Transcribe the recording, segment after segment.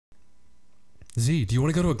Z, do you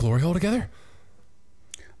want to go to a glory hole together?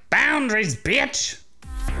 Boundaries, bitch!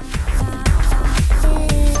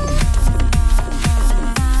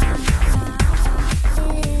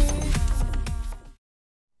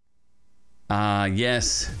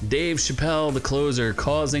 Yes, Dave Chappelle the Closer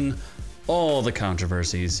causing all the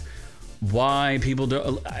controversies. Why people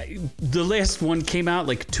do the last one came out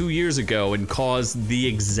like 2 years ago and caused the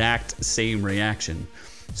exact same reaction.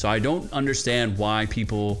 So I don't understand why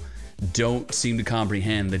people don't seem to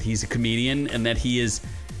comprehend that he's a comedian and that he is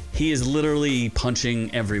literally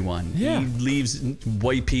punching everyone. Yeah. He leaves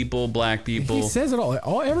white people, black people. He says it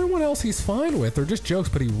all. Everyone else he's fine with. They're just jokes,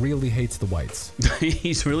 but he really hates the whites.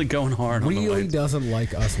 He's really going hard on the Really whites. doesn't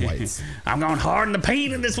like us whites. I'm going hard in the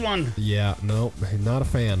paint in this one. Yeah, no, not a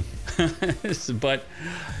fan. But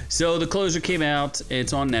so The Closer came out.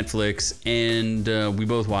 It's on Netflix, and we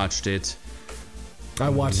both watched it. I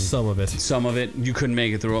watched some of it. Some of it. You couldn't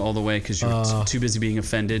make it through all the way because you were too busy being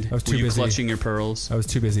offended. I was too Were you busy. clutching your pearls? I was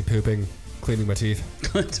too busy pooping, cleaning my teeth,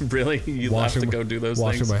 Really? You left to go do those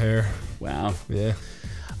washing things? my hair. Wow. Yeah.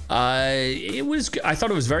 It was. I thought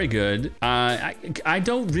it was very good. I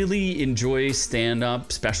don't really enjoy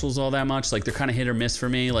stand-up specials all that much. Like they're kind of hit or miss for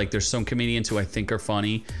me. Like there's some comedians who I think are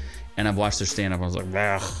funny, and I've watched their stand-up. I was like,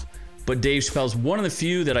 ugh. But Dave Chappelle's one of the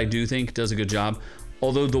few that I do think does a good job.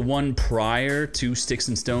 Although the one prior to Sticks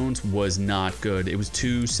and Stones was not good. It was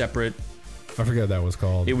two separate. I forget what that was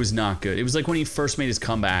called. It was not good. It was like when he first made his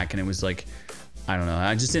comeback, and it was like, I don't know.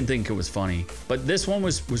 I just didn't think it was funny. But this one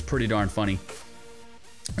was pretty darn funny.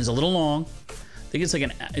 It was a little long. I think it's like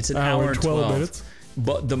an hour and 12 minutes.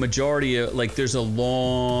 But the majority of there's a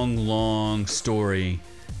long story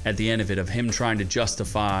at the end of it of him trying to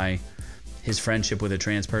justify his friendship with a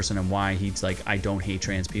trans person and why he's like, I don't hate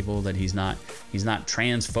trans people, that he's not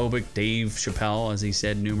transphobic. Dave Chappelle, as he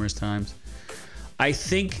said numerous times. I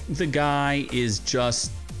think the guy is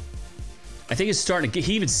just, I think it's starting to get,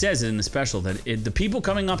 he even says it in the special that the people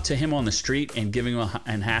coming up to him on the street and giving him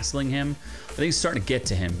and hassling him, I think it's starting to get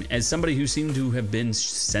to him. As somebody who seemed to have been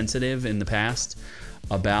sensitive in the past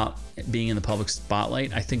about being in the public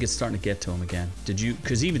spotlight, I think it's starting to get to him again. Did you?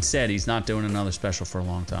 Because he even said he's not doing another special for a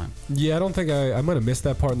long time. Yeah, I don't think I might have missed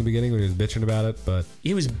that part in the beginning when he was bitching about it, but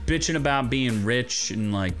he was bitching about being rich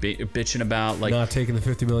and like bitching about like not taking the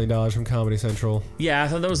 $50 million from Comedy Central. Yeah, I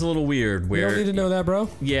thought that was a little weird. Where you don't need to know that, bro.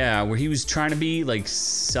 Yeah, where he was trying to be like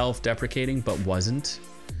self-deprecating but wasn't.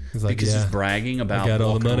 He's like, because he's bragging about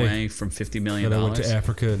walking away from $50 million. And I went to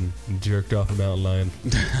Africa and jerked off a mountain lion.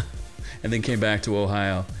 And then came back to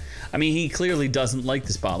Ohio. I mean, he clearly doesn't like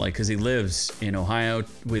the spotlight because he lives in Ohio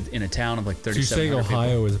in a town of like 3,700 people. So you're saying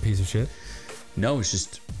Ohio is a piece of shit? No, it's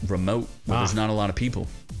just remote where there's not a lot of people,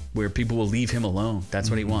 where people will leave him alone.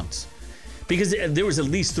 That's what he wants. Because there was at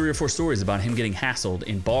least 3 or 4 stories about him getting hassled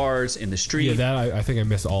in bars, in the street. Yeah, that I think I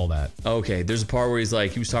missed all that. Okay, there's a part where he's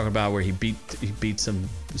like, he was talking about where he beat some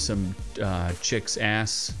chick's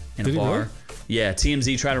ass in a bar. Really? Yeah,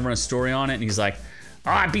 TMZ tried to run a story on it, and he's like,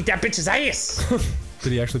 oh, I beat that bitch's ass.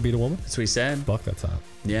 Did he actually beat a woman? That's what he said. Fuck, that's hot.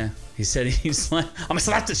 Yeah, he said he's like, I'm gonna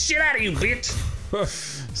slap the shit out of you, bitch.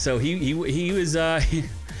 So he was, and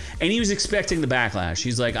he was expecting the backlash.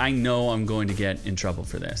 He's like, I know I'm going to get in trouble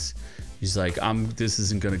for this. He's like, this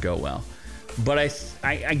isn't gonna go well. But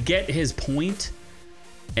I get his point,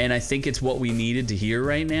 and I think it's what we needed to hear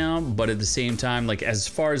right now. But at the same time, like as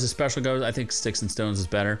far as the special goes, I think Sticks and Stones is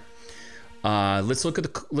better. Let's look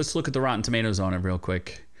at the Rotten Tomatoes on it real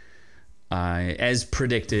quick. As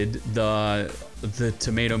predicted, the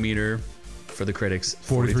tomato meter for the critics,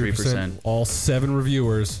 43%. All 7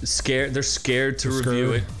 reviewers They're scared to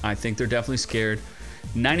review it. I think they're definitely scared.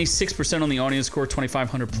 96% on the audience score,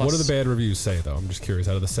 2,500 plus. What do the bad reviews say, though? I'm just curious.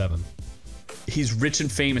 Out of the 7, he's rich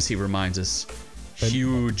and famous. He reminds us.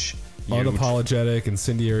 Huge. Unapologetic,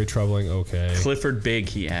 incendiary, troubling. Okay. Clifford Big,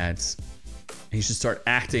 he adds. He should start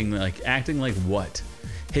acting like what?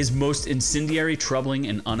 His most incendiary, troubling,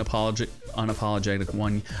 and unapologetic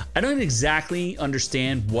one. I don't exactly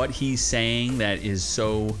understand what he's saying that is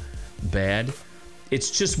so bad. It's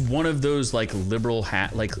just one of those like liberal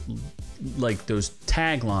like those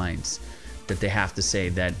taglines that they have to say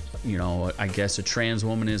that, you know, I guess a trans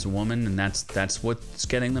woman is a woman, and that's what's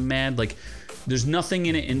getting them mad. Like, there's nothing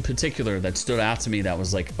in it in particular that stood out to me that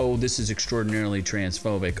was like, oh, this is extraordinarily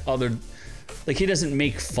transphobic. Like, he doesn't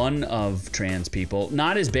make fun of trans people.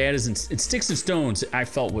 Not as bad as in Sticks and Stones, I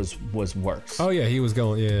felt was worse. Oh yeah, he was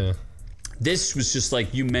going, yeah. This was just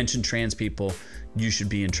like, you mentioned trans people, you should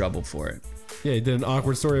be in trouble for it. Yeah, he did an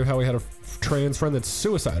awkward story of how he had a trans friend that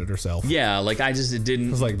suicided herself. Yeah, like it didn't.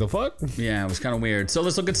 I was like, the fuck? Yeah, it was kind of weird. So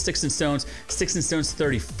let's look at Sticks and Stones. Sticks and Stones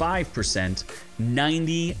 35%,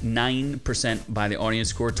 99% by the audience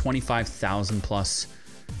score, 25,000 plus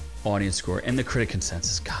audience score, and the critic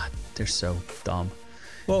consensus. God, they're so dumb.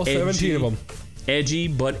 Well, 17 of them. Edgy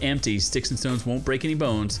but empty. Sticks and Stones won't break any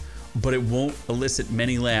bones, but it won't elicit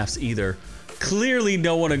many laughs either. Clearly,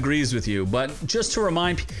 no one agrees with you, but just to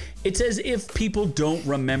remind, it's as if people don't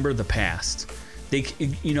remember the past.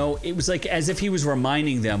 It was like as if he was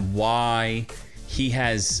reminding them why he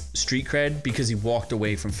has street cred, because he walked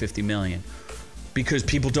away from 50 million. Because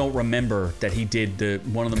people don't remember that he did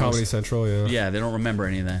one of the Comedy Central, yeah. Yeah, they don't remember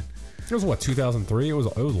any of that. It was, what, 2003? It was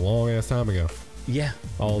a long ass time ago. Yeah.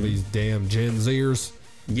 All these damn Gen Zers.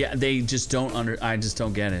 Yeah, they just don't I just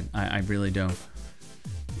don't get it. I really don't.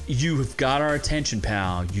 You have got our attention,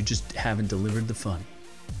 pal. You just haven't delivered the funny.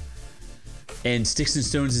 And Sticks and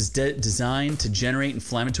Stones is designed to generate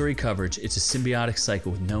inflammatory coverage. It's a symbiotic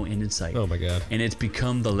cycle with no end in sight. Oh my god. And it's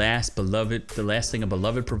become the last thing a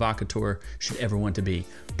beloved provocateur should ever want to be.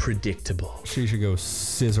 Predictable. She should go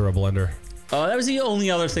scissor a blender. That was the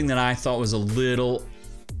only other thing that I thought was a little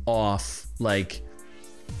off. Like,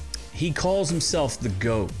 he calls himself the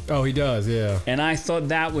GOAT. Oh, he does, yeah. And I thought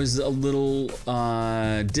that was a little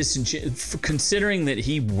disenchanted, considering that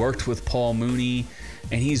he worked with Paul Mooney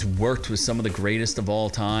and he's worked with some of the greatest of all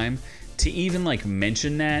time. To even like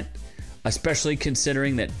mention that, especially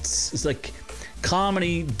considering that it's like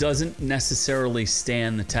comedy doesn't necessarily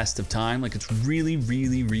stand the test of time. Like, it's really,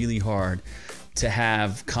 really, really hard to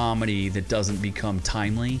have comedy that doesn't become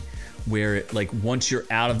timely. Where it, like, once you're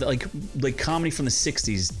out of the, like comedy from the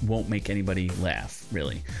 60s won't make anybody laugh,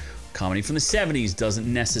 really. Comedy from the 70s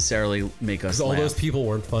doesn't necessarily make us laugh. All those people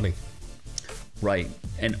weren't funny. Right.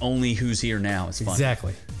 And only Who's Here Now is funny.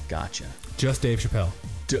 Exactly. Gotcha. Just Dave Chappelle.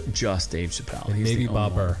 Just Dave Chappelle. And maybe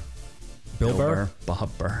Bob Burr. Bill Burr? Bob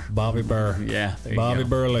Burr. Bobby Burr. Yeah, there you Bobby go.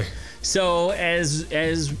 Burley. So, as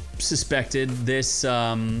suspected, this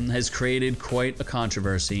has created quite a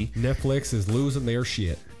controversy. Netflix is losing their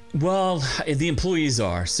shit. Well, the employees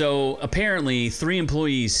are. So apparently 3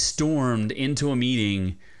 employees stormed into a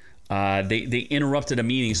meeting. They interrupted a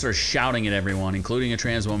meeting, started shouting at everyone, including a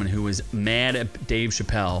trans woman who was mad at Dave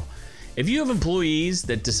Chappelle. If you have employees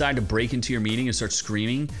that decide to break into your meeting and start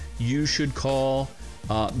screaming, you should call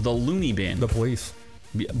the loony bin. The police.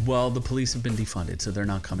 Well, the police have been defunded, so they're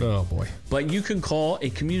not coming. Oh, boy. But you can call a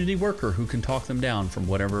community worker who can talk them down from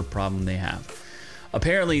whatever problem they have.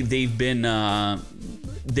 Apparently, they've been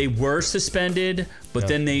they were suspended, but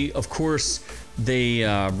then they, of course, they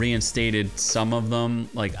reinstated some of them.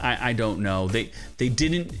 Like, I don't know. They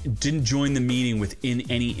didn't join the meeting within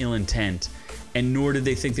any ill intent, and nor did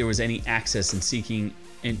they think there was any access in seeking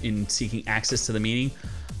access to the meeting.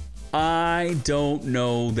 I don't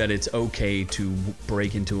know that it's okay to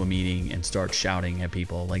break into a meeting and start shouting at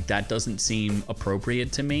people. Like, that doesn't seem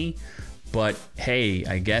appropriate to me. But hey,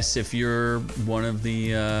 I guess if you're one of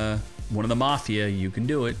the mafia, you can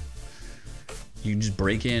do it. You can just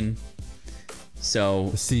break in. So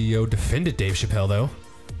the CEO defended Dave Chappelle, though.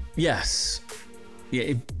 Yes,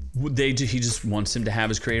 yeah. He just wants him to have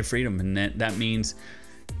his creative freedom, and that means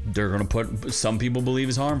they're gonna put. Some people believe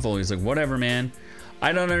is harmful. He's like, whatever, man.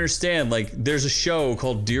 I don't understand. Like, there's a show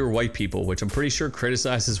called Dear White People, which I'm pretty sure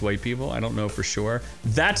criticizes white people. I don't know for sure.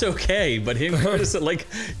 That's okay, but him criticizing, like,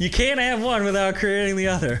 you can't have one without creating the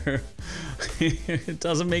other. It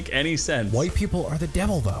doesn't make any sense. White people are the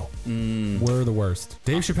devil, though. We're the worst.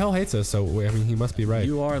 Dave Chappelle hates us, so I mean, he must be right.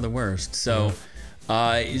 You are the worst. So,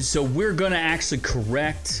 so we're gonna actually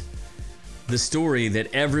correct the story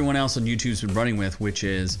that everyone else on YouTube's been running with, which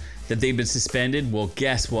is that they've been suspended. Well,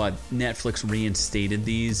 guess what? Netflix reinstated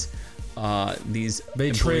these They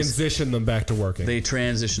employees. transitioned them back to working. They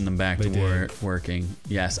transitioned them back to working.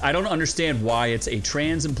 Yes. I don't understand why it's a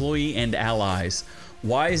trans employee and allies.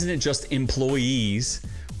 Why isn't it just employees?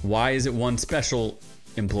 Why is it one special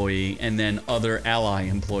employee and then other ally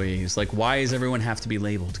employees? Like, why does everyone have to be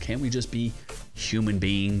labeled? Can't we just be human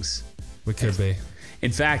beings? We could be.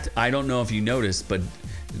 In fact, I don't know if you noticed, but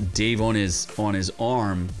Dave on his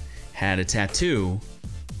arm had a tattoo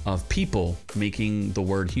of people making the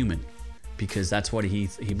word human, because that's what he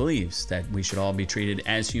believes, that we should all be treated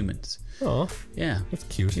as humans. Oh, yeah, that's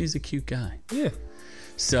cute. He's a cute guy. Yeah.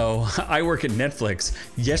 So I work at Netflix.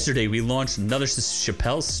 Yesterday, we launched another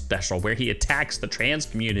Chappelle special where he attacks the trans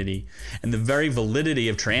community and the very validity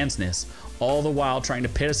of transness, all the while trying to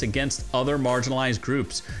pit us against other marginalized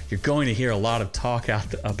groups. You're going to hear a lot of talk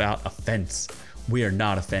about offense. We are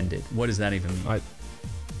not offended. What does that even mean?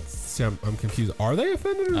 I'm confused. Are they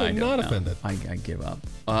offended or are they not offended? I give up.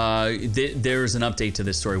 There's an update to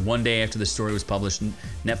this story. One day after the story was published,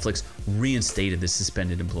 Netflix reinstated the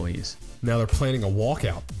suspended employees. Now they're planning a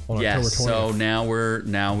walkout on October 20th. So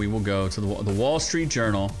now we will go to the Wall Street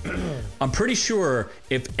Journal. I'm pretty sure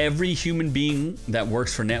if every human being that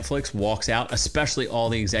works for Netflix walks out, especially all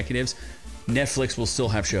the executives, Netflix will still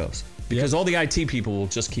have shows because all the IT people will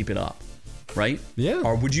just keep it up, right? Yeah.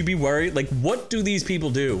 Or would you be worried? Like, what do these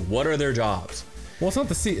people do? What are their jobs? Well,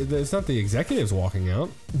 it's not the executives walking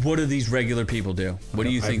out. What do these regular people do? What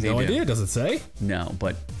do you think they do? I have no idea. Does it say? No,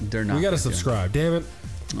 but they're not. We got to subscribe. Damn it.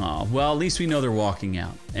 Oh, well, at least we know they're walking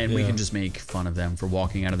out, and we can just make fun of them for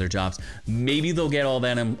walking out of their jobs. Maybe they'll get all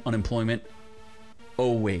that unemployment.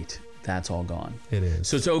 Oh, wait, that's all gone. It is.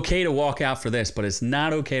 So it's okay to walk out for this, but it's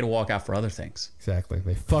not okay to walk out for other things. Exactly.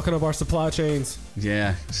 They fucking up our supply chains.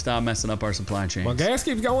 Yeah, stop messing up our supply chains. My gas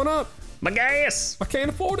keeps going up. My gas! I can't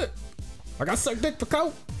afford it. I got suck dick for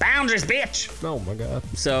coke. Boundaries, bitch! Oh, my God.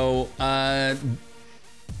 So,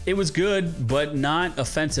 it was good, but not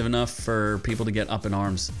offensive enough for people to get up in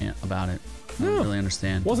arms about it. I don't really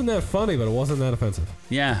understand. Wasn't that funny, but it wasn't that offensive.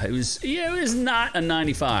 Yeah, it was. Yeah, it was not a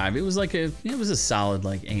 95. It was like it was a solid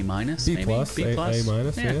like A minus, B maybe plus, B plus. A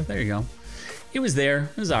minus. Yeah, there you go. It was there.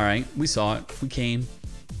 It was all right. We saw it. We came.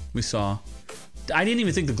 We saw. I didn't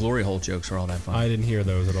even think the glory hole jokes were all that funny. I didn't hear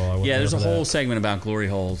those at all. There's a whole segment about glory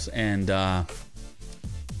holes and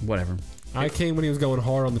whatever. I came when he was going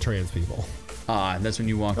hard on the trans people. That's when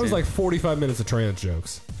you walked in. It was like 45 minutes of trans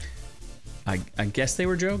jokes. I guess they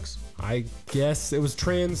were jokes. I guess it was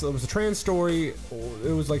trans. It was a trans story.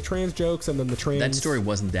 It was like trans jokes, and then the trans. That story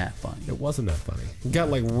wasn't that funny. It wasn't that funny. It got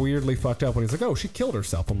like weirdly fucked up when he's like, "Oh, she killed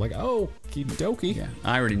herself." I'm like, "Oh, okie dokie." Yeah,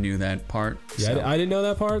 I already knew that part. Yeah, so. I didn't know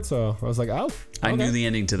that part, so I was like, "Oh." Okay. I knew the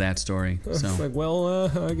ending to that story. So it's like, well,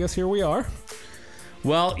 I guess here we are.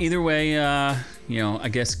 Well, either way, I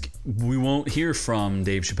guess we won't hear from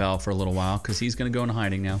Dave Chappelle for a little while because he's going to go into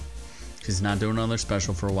hiding now. He's not doing another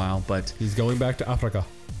special for a while, but he's going back to Africa.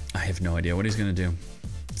 I have no idea what he's going to do.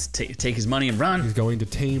 Take his money and run. He's going to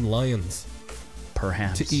tame lions.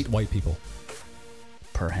 Perhaps. To eat white people.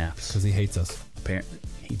 Perhaps. Because he hates us. Apparently,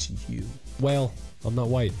 hates you. Well, I'm not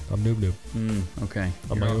white. I'm noob. Okay.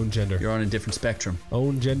 I'm my own gender. You're on a different spectrum.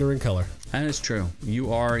 Own gender and color. That is true.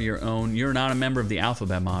 You are your own. You're not a member of the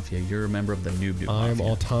alphabet mafia. You're a member of the noob mafia. I'm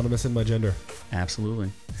autonomous in my gender.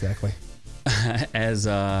 Absolutely. Exactly. As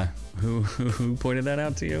who pointed that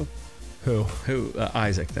out to you? Who?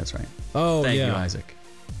 Isaac. That's right. Oh, Thank you, Isaac.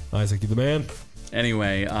 Isaac, you the man.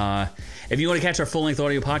 Anyway, if you want to catch our full-length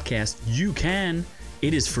audio podcast, you can.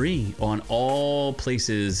 It is free on all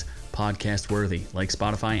places podcast worthy, like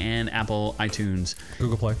Spotify and Apple iTunes.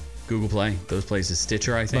 Google Play. Those places.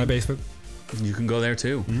 Stitcher, I think. My basement. You can go there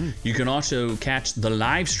too. You can also catch the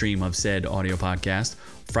live stream of said audio podcast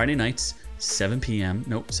Friday nights,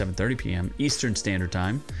 7:30 p.m. Eastern Standard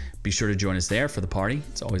Time. Be sure to join us there for the party.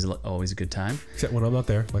 It's always a good time. Except when I'm not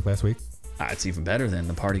there, like last week. It's even better then.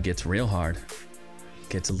 The party gets real hard.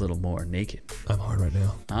 Gets a little more naked. I'm hard right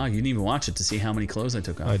now. Oh, you didn't even watch it to see how many clothes I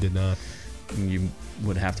took off. I did not. You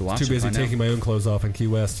would have to watch it. Too busy taking my own clothes off in Key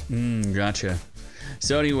West. Gotcha.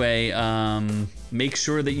 So anyway, make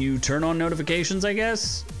sure that you turn on notifications, I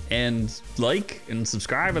guess, and like and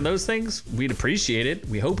subscribe and those things. We'd appreciate it.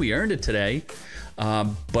 We hope we earned it today.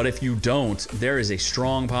 But if you don't, there is a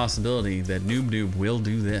strong possibility that Noob will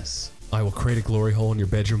do this. I will create a glory hole in your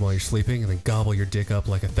bedroom while you're sleeping and then gobble your dick up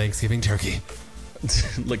like a Thanksgiving turkey.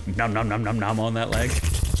 Like nom nom nom nom nom on that leg.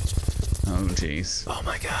 Oh jeez. Oh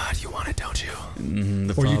my God, you want it, don't you?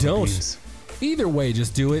 Or you don't. Beans. Either way,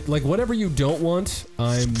 just do it. Like whatever you don't want,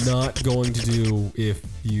 I'm not going to do if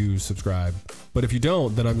you subscribe. But if you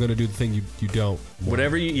don't, then I'm going to do the thing you don't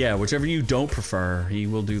want. Whichever you don't prefer, he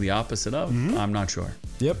will do the opposite of. I'm not sure.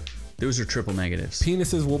 Yep. Those are triple negatives.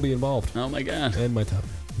 Penises will be involved. Oh my God. And my tongue.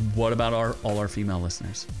 What about all our female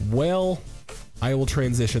listeners? Well, I will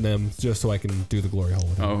transition them just so I can do the glory hole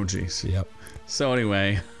with them. Oh jeez. Yep. So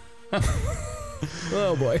anyway.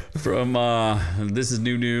 Oh boy. From this is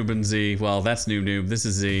New Noob and Z. Well, that's New Noob. This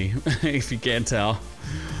is Z, if you can't tell.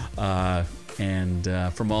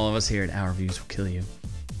 And from all of us here at Our Views Will Kill You,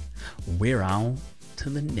 we're on to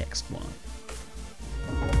the next one.